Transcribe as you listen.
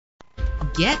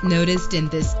Get noticed in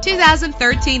this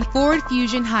 2013 Ford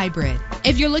Fusion Hybrid.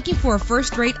 If you're looking for a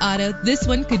first-rate auto, this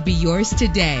one could be yours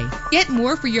today. Get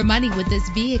more for your money with this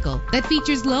vehicle that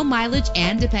features low mileage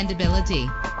and dependability.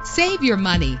 Save your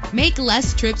money. Make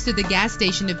less trips to the gas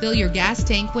station to fill your gas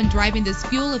tank when driving this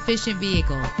fuel-efficient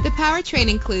vehicle. The powertrain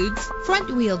includes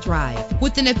front-wheel drive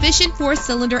with an efficient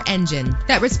 4-cylinder engine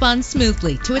that responds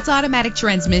smoothly to its automatic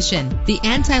transmission. The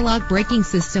anti-lock braking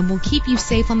system will keep you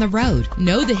safe on the road.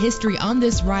 Know the history on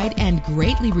this ride and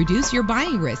greatly reduce your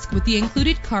buying risk with the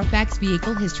included Carfax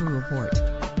Vehicle History Report.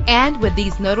 And with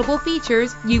these notable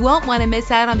features, you won't want to miss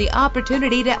out on the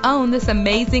opportunity to own this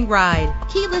amazing ride.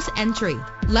 Keyless entry,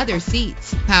 leather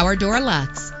seats, power door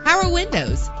locks, power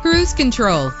windows, cruise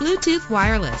control, Bluetooth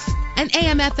wireless, an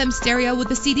AM/FM stereo with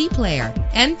a CD player.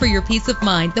 And for your peace of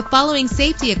mind, the following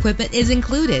safety equipment is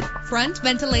included: front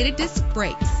ventilated disc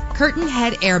brakes, curtain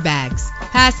head airbags,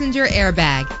 passenger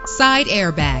airbag, side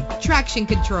airbag, traction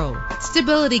control,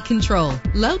 stability control,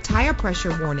 low tire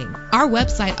pressure warning. Our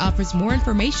website offers more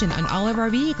information on all of our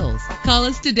vehicles. Call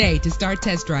us today to start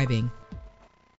test driving.